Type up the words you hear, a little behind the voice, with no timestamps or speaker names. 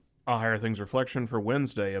A Higher Things Reflection for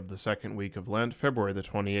Wednesday of the second week of Lent, February the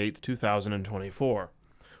 28th, 2024.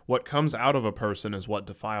 What comes out of a person is what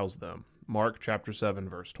defiles them. Mark chapter 7,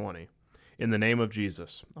 verse 20. In the name of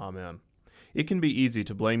Jesus, Amen. It can be easy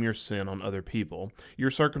to blame your sin on other people, your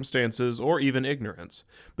circumstances, or even ignorance.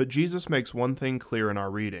 But Jesus makes one thing clear in our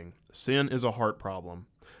reading. Sin is a heart problem.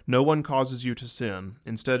 No one causes you to sin.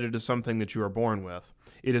 Instead, it is something that you are born with.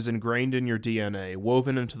 It is ingrained in your DNA,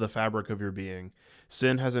 woven into the fabric of your being.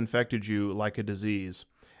 Sin has infected you like a disease,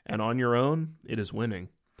 and on your own, it is winning.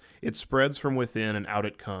 It spreads from within and out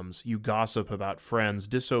it comes. You gossip about friends,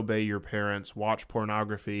 disobey your parents, watch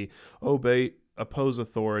pornography, oppose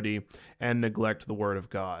authority, and neglect the word of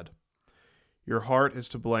God. Your heart is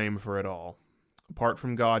to blame for it all. Apart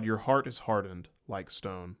from God, your heart is hardened like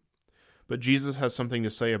stone. But Jesus has something to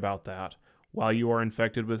say about that. While you are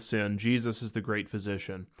infected with sin, Jesus is the great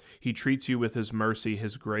physician. He treats you with his mercy,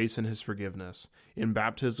 his grace, and his forgiveness. In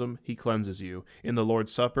baptism, he cleanses you. In the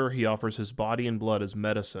Lord's Supper, he offers his body and blood as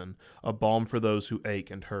medicine, a balm for those who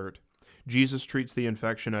ache and hurt. Jesus treats the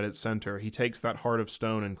infection at its center. He takes that heart of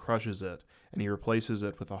stone and crushes it, and he replaces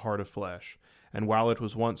it with a heart of flesh. And while it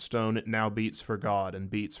was once stone, it now beats for God and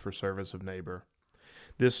beats for service of neighbor.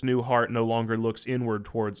 This new heart no longer looks inward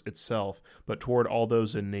towards itself, but toward all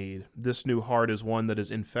those in need. This new heart is one that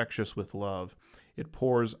is infectious with love. It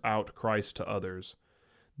pours out Christ to others.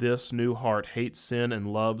 This new heart hates sin and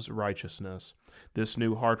loves righteousness. This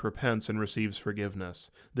new heart repents and receives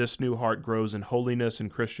forgiveness. This new heart grows in holiness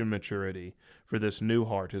and Christian maturity, for this new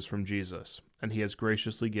heart is from Jesus, and he has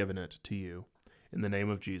graciously given it to you. In the name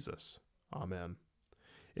of Jesus, Amen.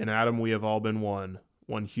 In Adam we have all been one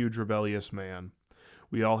huge rebellious man.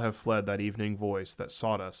 We all have fled that evening voice that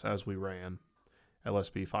sought us as we ran.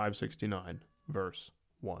 LSB 569, verse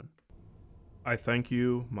 1. I thank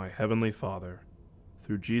you, my heavenly Father,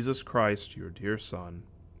 through Jesus Christ, your dear Son,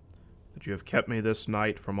 that you have kept me this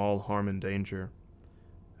night from all harm and danger,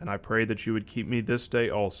 and I pray that you would keep me this day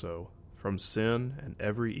also from sin and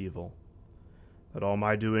every evil, that all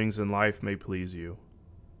my doings in life may please you.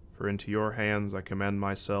 For into your hands I commend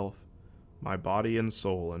myself, my body and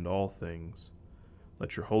soul, and all things.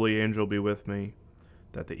 Let your holy angel be with me,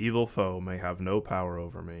 that the evil foe may have no power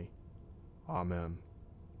over me. Amen.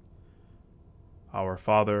 Our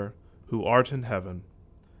Father, who art in heaven,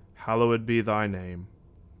 hallowed be thy name.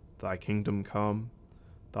 Thy kingdom come,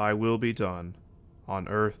 thy will be done, on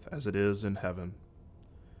earth as it is in heaven.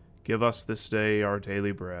 Give us this day our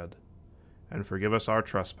daily bread, and forgive us our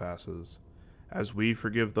trespasses, as we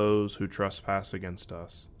forgive those who trespass against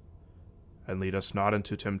us. And lead us not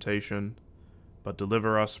into temptation, but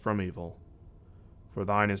deliver us from evil. For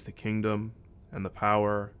thine is the kingdom, and the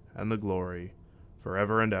power, and the glory,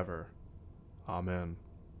 forever and ever. Amen.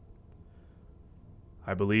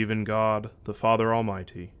 I believe in God, the Father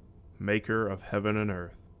Almighty, maker of heaven and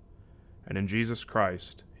earth, and in Jesus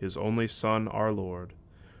Christ, his only Son, our Lord,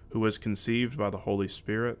 who was conceived by the Holy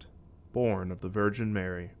Spirit, born of the Virgin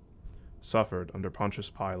Mary, suffered under Pontius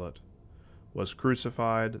Pilate, was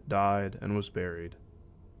crucified, died, and was buried.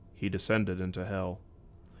 He descended into hell.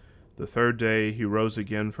 The third day he rose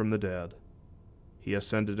again from the dead. He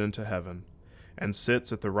ascended into heaven, and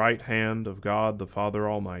sits at the right hand of God the Father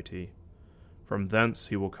Almighty. From thence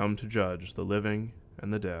he will come to judge the living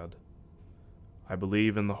and the dead. I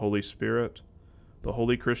believe in the Holy Spirit, the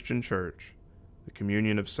holy Christian Church, the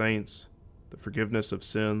communion of saints, the forgiveness of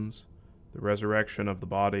sins, the resurrection of the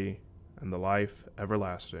body, and the life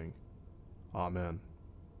everlasting. Amen.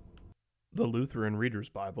 The Lutheran Reader's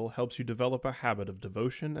Bible helps you develop a habit of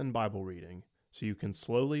devotion and Bible reading so you can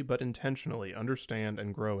slowly but intentionally understand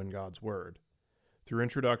and grow in God's Word. Through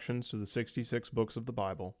introductions to the 66 books of the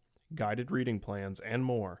Bible, guided reading plans, and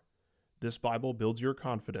more, this Bible builds your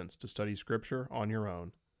confidence to study Scripture on your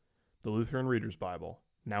own. The Lutheran Reader's Bible,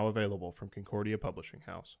 now available from Concordia Publishing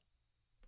House.